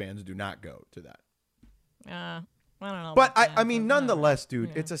casual fans do not go to that. I don't know. But about that, I mean, nonetheless, dude,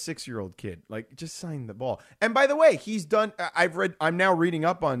 yeah. it's a 6-year-old kid. Like, just sign the ball. And by the way, he's done. I'm now reading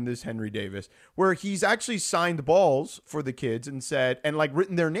up on this Henry Davis, where he's actually signed balls for the kids and said, and like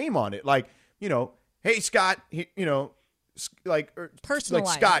written their name on it, like, you know, hey Scott, like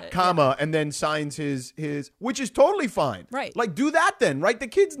Personalize Scott, it, comma, and then signs his, which is totally fine. Right. Like, do that then. Write the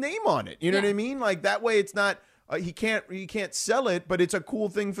kid's name on it. You know Yeah. what I mean? Like, that way it's not. He can't sell it, but it's a cool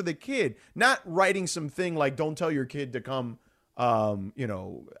thing for the kid. Not writing something like, don't tell your kid to come,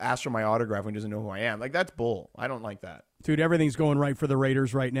 ask for my autograph when he doesn't know who I am. Like, that's bull. I don't like that. Dude, everything's going right for the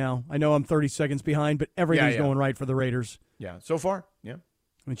Raiders right now. I know I'm 30 seconds behind, but everything's going right for the Raiders. Yeah, so far, yeah.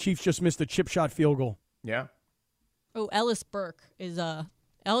 The Chiefs just missed a chip shot field goal. Yeah. Oh, Ellis Burke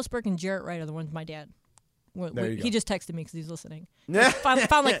Ellis Burke and Jarrett Wright are the ones my dad. There you go. He just texted me because he's listening.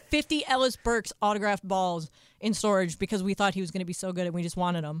 found like 50 Ellis Burke's autographed balls in storage because we thought he was going to be so good and we just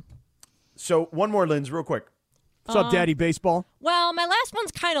wanted them. So one more, Linz, real quick. What's up, Daddy Baseball? Well, my last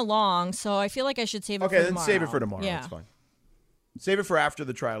one's kind of long, so I feel like I should save it for tomorrow. Okay, then save it for tomorrow. Yeah. That's fine. Save it for after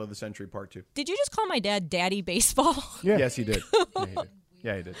the trial of the century, part 2. Did you just call my dad Daddy Baseball? Yeah. Yes, he did.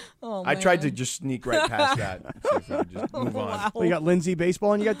 Yeah, he did. Oh, I tried to man. just sneak right past that. See if we could just move on. Wow. Well, you got Lindsay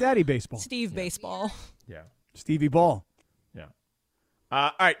Baseball and you got Daddy Baseball. Steve Baseball. Yeah. Stevie Ball. Yeah.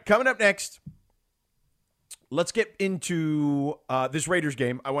 All right, coming up next, let's get into this Raiders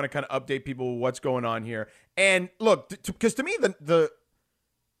game. I want to kind of update people what's going on here. And look, because to me, the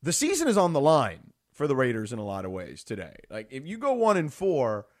season is on the line for the Raiders in a lot of ways today. Like, if you go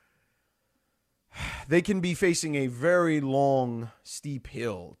 1-4, they can be facing a very long, steep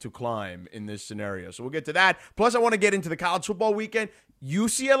hill to climb in this scenario. So we'll get to that. Plus, I want to get into the college football weekend.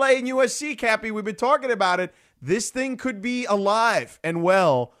 UCLA and USC, Cappy, we've been talking about it. This thing could be alive and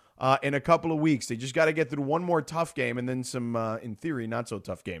well in a couple of weeks. They just got to get through one more tough game and then some, in theory, not so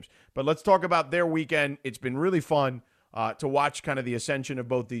tough games. But let's talk about their weekend. It's been really fun to watch kind of the ascension of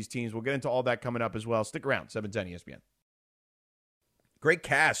both these teams. We'll get into all that coming up as well. Stick around, 710 ESPN. Great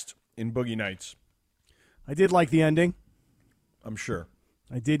cast in Boogie Nights. I did like the ending. I'm sure.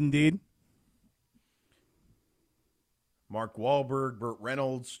 I did indeed. Mark Wahlberg, Burt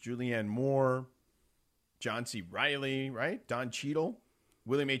Reynolds, Julianne Moore, John C. Reilly, right? Don Cheadle,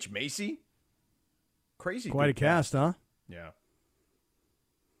 William H. Macy. Crazy. Quite a cast, huh? Yeah.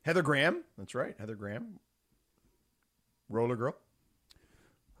 Heather Graham. That's right. Heather Graham. Roller Girl.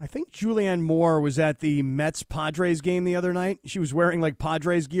 I think Julianne Moore was at the Mets-Padres game the other night. She was wearing, like,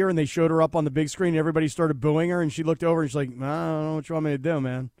 Padres gear, and they showed her up on the big screen, and everybody started booing her, and she looked over, and she's like, I don't know what you want me to do,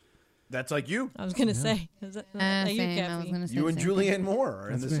 man. That's like you. I was going to say. Is that you, Same, I was Cappy? gonna say You and the same Julianne thing. Moore are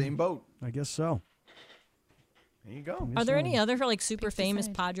in the That's me. same boat. I guess so. There you go. Are there any other, like, super Pick a famous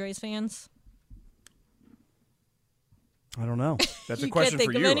side. Padres fans? I don't know. That's a You question can't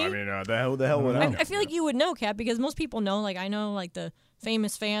for think you. of I any? mean, the hell would I know? I feel like you would know, Cap, because most people know. Like I know, like the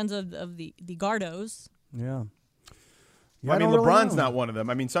famous fans of the Gardos. Yeah. I mean, don't really LeBron's know. not one of them.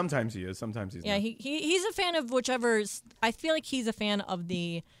 I mean, sometimes he is, sometimes he's Yeah, not. he's a fan of whichever's. I feel like he's a fan of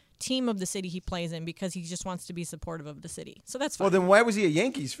the team of the city he plays in because he just wants to be supportive of the city. So that's fine. Well, then why was he a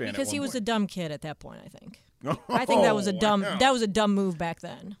Yankees fan? Because at he one was a point? dumb kid at that point. I think. I think that was a dumb. wow. That was a dumb move back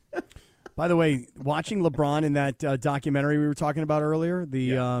then. By the way, watching LeBron in that documentary we were talking about earlier,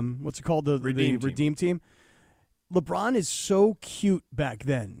 the what's it called, the Redeem Team. LeBron is so cute back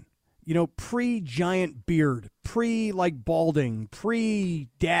then. You know, pre-giant beard, like balding,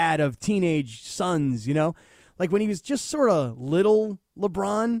 pre-dad of teenage sons. You know, like when he was just sort of little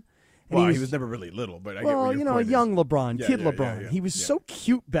LeBron. And Well, he was never really little, but I get where your point is. young LeBron, Yeah, kid yeah, LeBron. yeah, He was so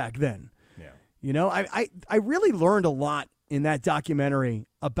cute back then. Yeah. You know, I really learned a lot in that documentary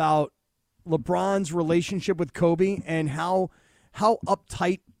about LeBron's relationship with Kobe and how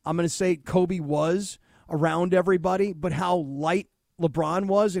uptight, I'm going to say, Kobe was around everybody, but how light LeBron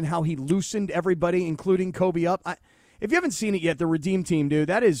was and how he loosened everybody, including Kobe, up. If you haven't seen it yet, the Redeem Team, dude,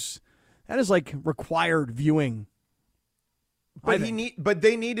 that is like required viewing. But but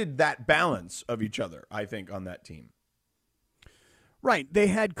they needed that balance of each other, I think, on that team. Right. They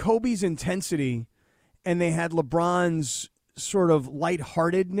had Kobe's intensity and they had LeBron's sort of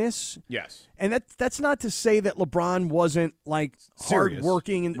lightheartedness. Yes. And that's not to say that LeBron wasn't like Serious.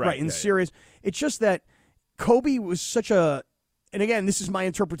 hardworking and Right, yeah, serious. It's just that Kobe was such a, and again, this is my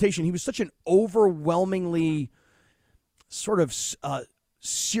interpretation, he was such an overwhelmingly sort of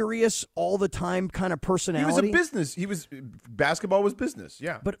serious all the time kind of personality. He was a business. Basketball was business.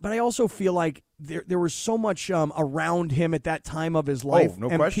 Yeah. But I also feel like there was so much around him at that time of his life. no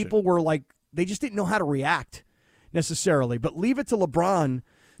and question. People were like, they just didn't know how to react necessarily. But leave it to LeBron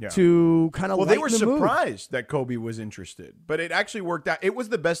to kind of Well, they were the mood. surprised that Kobe was interested, but it actually worked out. It was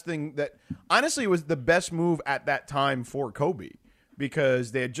the best thing that, honestly, it was the best move at that time for Kobe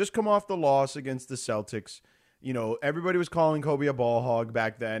because they had just come off the loss against the Celtics. You know, everybody was calling Kobe a ball hog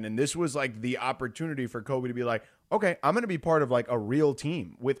back then, and this was like the opportunity for Kobe to be like, okay, I'm going to be part of like a real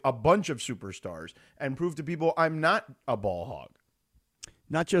team with a bunch of superstars and prove to people I'm not a ball hog.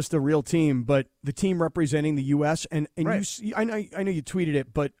 Not just a real team, but the team representing the U.S. And Right. I know you tweeted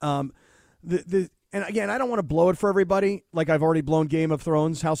it, but and again, I don't want to blow it for everybody. Like I've already blown Game of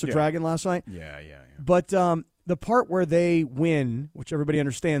Thrones, House of Dragon last night. Yeah. But the part where they win, which everybody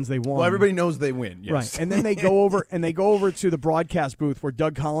understands they won. Well, everybody knows they win. Yes. Right. And then they go over to the broadcast booth where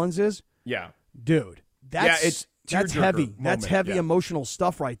Doug Collins is. Yeah. Dude, that's tearjerker heavy. moment, That's heavy yeah. emotional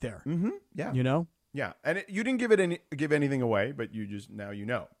stuff right there. Mm-hmm. Yeah. You know? Yeah, and you didn't give anything away, but you just now you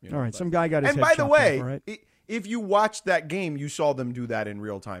know. All right, some guy got his And head by the chopped way, off, all right? if you watched that game, you saw them do that in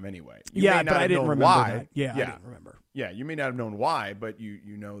real time anyway. You Yeah, may not but I have didn't known remember why. that. Yeah, I didn't remember. Yeah, you may not have known why, but you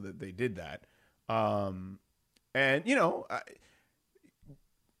know that they did that. And you know,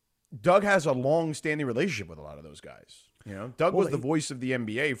 Doug has a long-standing relationship with a lot of those guys. You know, Doug was the voice of the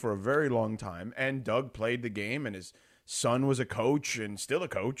NBA for a very long time, and Doug played the game, and his son was a coach and still a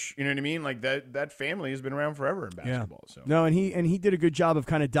coach. You know what I mean? Like that family has been around forever in basketball. So No, and he did a good job of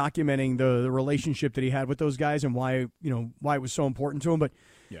kind of documenting the relationship that he had with those guys and why it was so important to him. But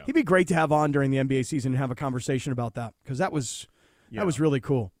he'd be great to have on during the NBA season and have a conversation about that because that was really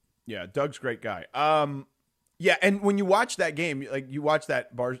cool. Yeah, Doug's a great guy. Yeah, and when you watch that game, like you watch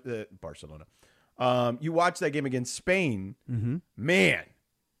that Barcelona, you watch that game against Spain, man.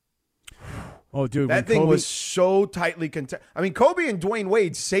 Oh, dude, that thing was so tightly contested. I mean, Kobe and Dwayne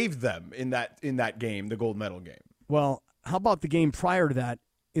Wade saved them in that game, the gold medal game. Well, how about the game prior to that?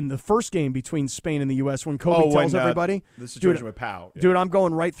 In the first game between Spain and the U.S., when Kobe tells everybody, the situation with Pau, dude, I'm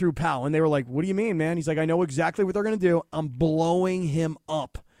going right through Pau, and they were like, "What do you mean, man?" He's like, "I know exactly what they're going to do. I'm blowing him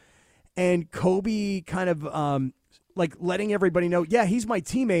up." And Kobe kind of like letting everybody know, yeah, he's my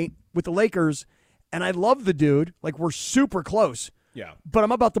teammate with the Lakers, and I love the dude. Like, we're super close. Yeah. But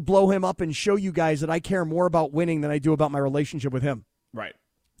I'm about to blow him up and show you guys that I care more about winning than I do about my relationship with him. Right.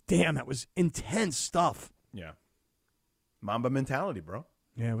 Damn, that was intense stuff. Yeah. Mamba mentality, bro.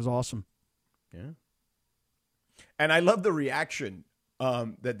 Yeah, it was awesome. Yeah. And I love the reaction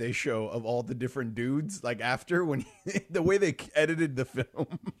that they show of all the different dudes, like after when the way they edited the film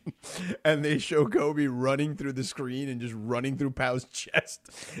and they show Kobe running through the screen and just running through Pau's chest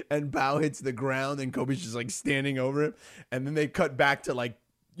and Pau hits the ground and Kobe's just like standing over him. And then they cut back to like,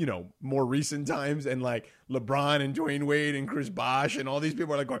 you know, more recent times and like LeBron and Dwayne Wade and Chris Bosh and all these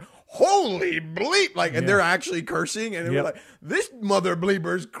people are like going, holy bleep. Like, and they're actually cursing. And we're like, this mother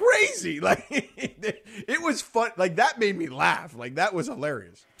bleeper's crazy. Like it was fun. Like that made me laugh. Like that was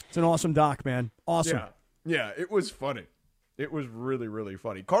hilarious. It's an awesome doc, man. Awesome. Yeah, it was funny. It was really, really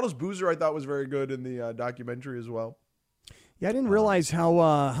funny. Carlos Boozer, I thought, was very good in the documentary as well. Yeah, I didn't realize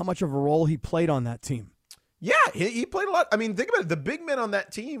how much of a role he played on that team. Yeah, he played a lot. I mean, think about it. The big men on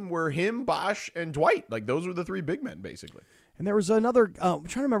that team were him, Bosch, and Dwight. Like, those were the three big men, basically. And there was another, I'm trying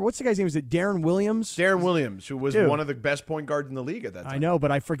to remember, what's the guy's name? Was it Darren Williams? Darren Williams, who was one of the best point guards in the league at that time. I know,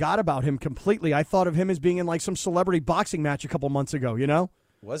 but I forgot about him completely. I thought of him as being in like some celebrity boxing match a couple months ago, you know?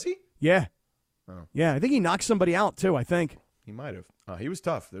 Was he? Yeah. Oh. Yeah, I think he knocked somebody out, too, I think. He might have. He was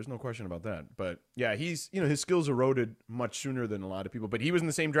tough. There's no question about that. But, yeah, his skills eroded much sooner than a lot of people. But he was in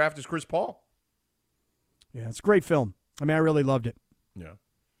the same draft as Chris Paul. Yeah, it's a great film. I mean, I really loved it. Yeah.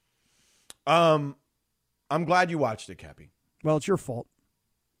 I'm glad you watched it, Cappy. Well, it's your fault.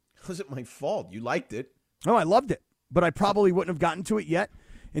 Was it my fault? You liked it. Oh, I loved it. But I probably wouldn't have gotten to it yet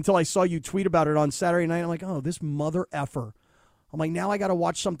until I saw you tweet about it on Saturday night. I'm like, oh, this mother effer. I'm like, now I got to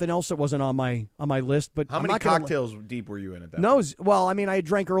watch something else that wasn't on my list. But how many cocktails deep were you in at that? No, well, I mean, I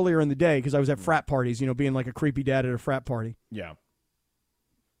drank earlier in the day because I was at frat parties, being like a creepy dad at a frat party. Yeah.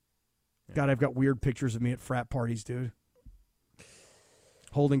 God, I've got weird pictures of me at frat parties, dude.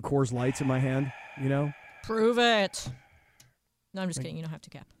 Holding Coors Lights in my hand, Prove it. No, I'm just kidding. You don't have to,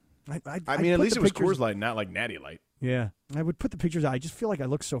 Cap. I mean, at least it was Coors Light, not like Natty Light. Yeah. I would put the pictures out. I just feel like I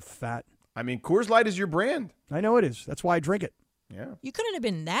look so fat. I mean, Coors Light is your brand. I know it is. That's why I drink it. Yeah. You couldn't have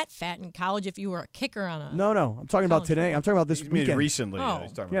been that fat in college if you were a kicker on a... No. I'm talking about today. I'm talking about this weekend. Recently. Oh.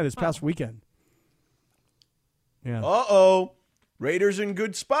 This past weekend. Yeah. Uh-oh. Raiders in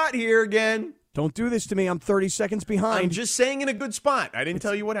good spot here again. Don't do this to me. I'm 30 seconds behind. I'm just saying in a good spot. I didn't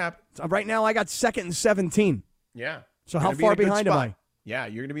tell you what happened. Right now, I got 2nd and 17. Yeah. So how far behind am I? Yeah,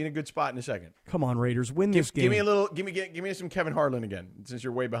 you're going to be in a good spot in a second. Come on, Raiders, win this game. Give me some Kevin Harlan again, since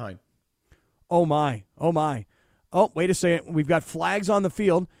you're way behind. Oh my. Oh, wait a second. We've got flags on the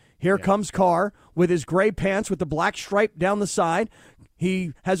field. Here comes Carr with his gray pants with the black stripe down the side.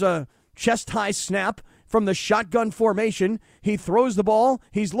 He has a chest-high snap from the shotgun formation. He throws the ball.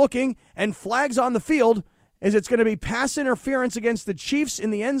 He's looking, and flags on the field as it's going to be pass interference against the Chiefs in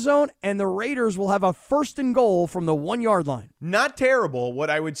the end zone, and the Raiders will have a 1st and goal from the 1-yard line. Not terrible. What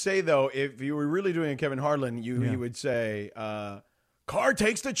I would say, though, if you were really doing a Kevin Harlan, you would say, Carr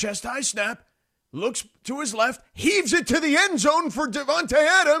takes the chest-high snap, looks to his left, heaves it to the end zone for Devontae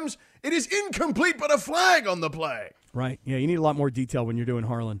Adams. It is incomplete, but a flag on the play. Right. Yeah, you need a lot more detail when you're doing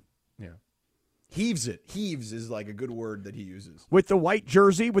Harlan. Yeah. Heaves it. Heaves is like a good word that he uses. With the white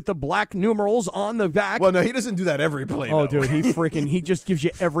jersey with the black numerals on the back. Well, no, he doesn't do that every play. Oh, dude, he just gives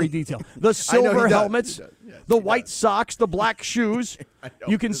you every detail. The silver helmets, the white socks, the black shoes.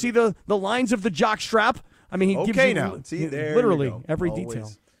 You can see the lines of the jock strap. I mean, he gives you now. See, there literally every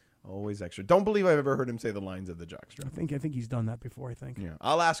detail. Always extra. Don't believe I've ever heard him say the lines of the jock strap. I think he's done that before, I think. Yeah.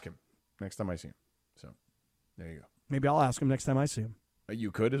 I'll ask him next time I see him. So, there you go. Maybe I'll ask him next time I see him.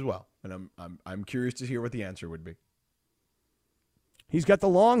 You could as well. And I'm curious to hear what the answer would be. He's got the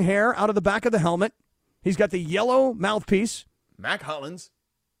long hair out of the back of the helmet. He's got the yellow mouthpiece. Mac Hollins.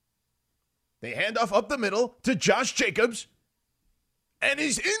 They hand off up the middle to Josh Jacobs. And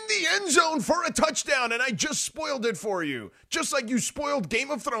he's in the end zone for a touchdown, and I just spoiled it for you. Just like you spoiled Game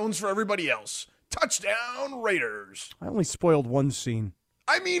of Thrones for everybody else. Touchdown, Raiders. I only spoiled one scene.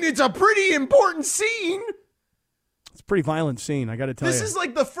 I mean, it's a pretty important scene. It's a pretty violent scene, I got to tell you. This is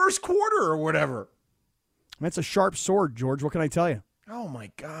like the first quarter or whatever. That's a sharp sword, George. What can I tell you? Oh,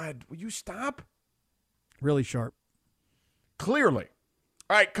 my God. Will you stop? Really sharp. Clearly.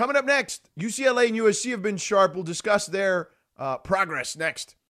 All right, coming up next, UCLA and USC have been sharp. We'll discuss their progress next.